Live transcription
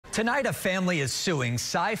Tonight, a family is suing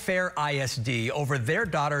Cy-Fair ISD over their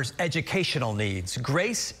daughter's educational needs.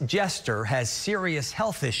 Grace Jester has serious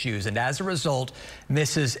health issues and as a result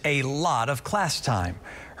misses a lot of class time.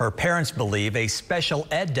 Her parents believe a special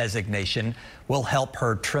ed designation will help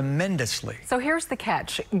her tremendously. So here's the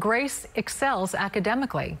catch. Grace excels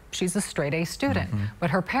academically. She's a straight-A student. But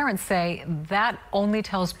her parents say that only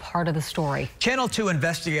tells part of the story. Channel 2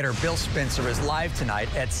 investigator Bill Spencer is live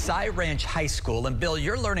tonight at Cy Ranch High School. And Bill,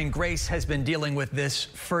 you're learning Grace has been dealing with this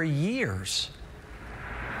for years.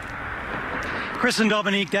 Chris and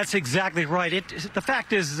Dominique, that's exactly right. The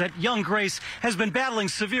fact is that young Grace has been battling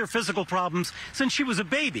severe physical problems since she was a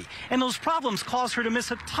baby, and those problems cause her to miss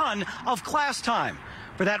a ton of class time.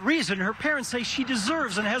 For that reason, her parents say she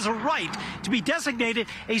deserves and has a right to be designated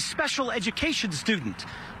a special education student.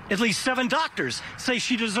 At least 7 doctors say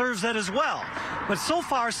she deserves that as well. But so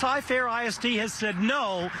far, Cy-Fair ISD has said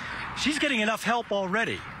no. She's getting enough help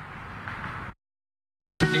already.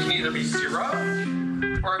 It can either be 0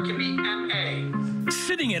 or it can be MA.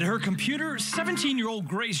 Sitting at her computer, 17-year-old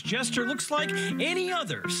Grace Jester looks like any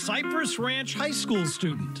other Cypress Ranch High School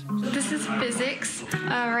student. This is physics.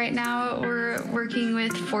 Right now we're working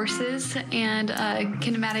with forces and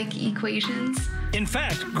kinematic equations. In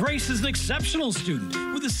fact, Grace is an exceptional student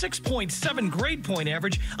with a 6.7 grade point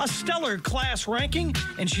average, a stellar class ranking,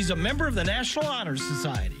 and she's a member of the National Honor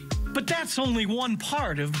Society. But that's only one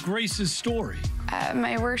part of Grace's story. At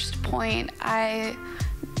my worst point, I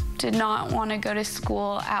did not want to go to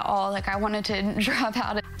school at all. I wanted to drop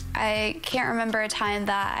out. I can't remember a time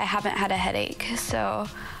that I haven't had a headache. So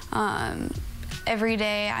every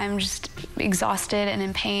day I'm just exhausted and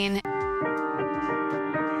in pain.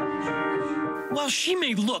 While she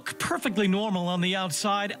may look perfectly normal on the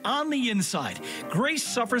outside, on the inside, Grace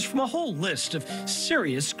suffers from a whole list of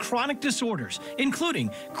serious chronic disorders,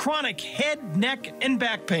 including chronic head, neck, and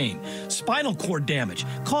back pain, spinal cord damage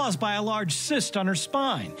caused by a large cyst on her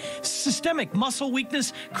spine, systemic muscle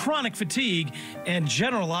weakness, chronic fatigue, and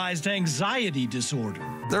generalized anxiety disorder.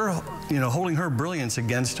 They're, holding her brilliance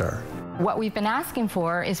against her. What we've been asking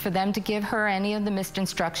for is for them to give her any of the missed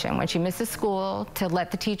instruction when she misses school, to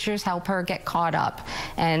let the teachers help her get caught up,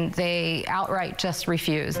 and they outright just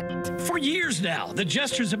refuse. For years now, the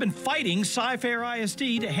Jesters have been fighting Cy-Fair ISD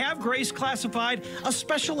to have Grace classified a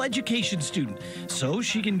special education student so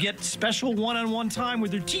she can get special one-on-one time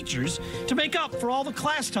with her teachers to make up for all the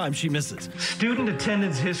class time she misses. Student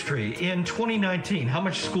attendance history. In 2019, how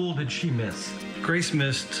much school did she miss? Grace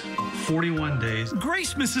missed 41 days.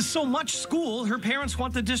 Grace misses so much school, her parents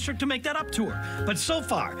want the district to make that up to her. But so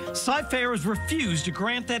far, Cy-Fair has refused to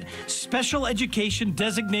grant that special education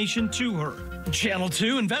designation to her. Channel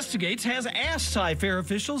 2 Investigates has asked Cy-Fair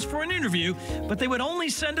officials for an interview, but they would only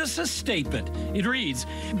send us a statement. It reads,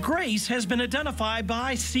 Grace has been identified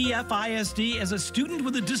by CFISD as a student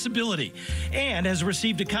with a disability and has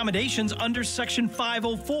received accommodations under Section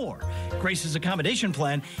 504. Grace's accommodation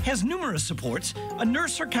plan has numerous supports, a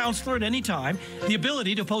nurse or counselor at any time, the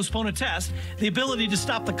ability to postpone a test, the ability to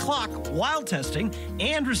stop the clock while testing,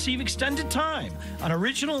 and receive extended time on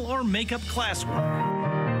original or makeup classwork.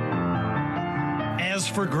 As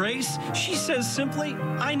for Grace, she says simply,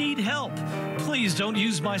 I need help. Please don't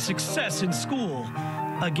use my success in school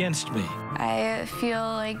against me. I feel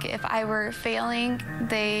like if I were failing,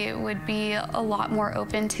 they would be a lot more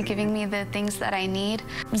open to giving me the things that I need.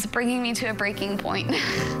 It's bringing me to a breaking point.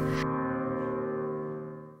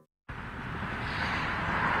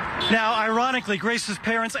 Now, ironically, Grace's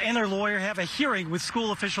parents and their lawyer have a hearing with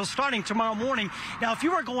school officials starting tomorrow morning. Now, if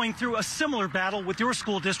you are going through a similar battle with your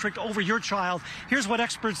school district over your child, here's what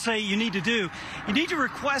experts say you need to do. You need to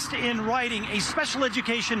request in writing a special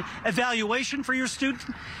education evaluation for your student.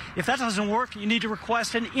 If that doesn't work, you need to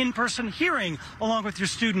request an in-person hearing along with your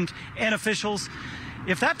student and officials.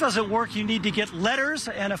 If that doesn't work, you need to get letters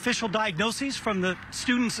and official diagnoses from the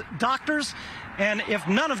student's doctors. And if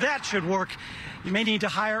none of that should work, you may need to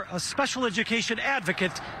hire a special education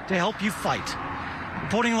advocate to help you fight.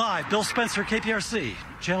 Reporting live, Bill Spencer, KPRC,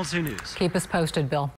 Channel 2 News. Keep us posted, Bill.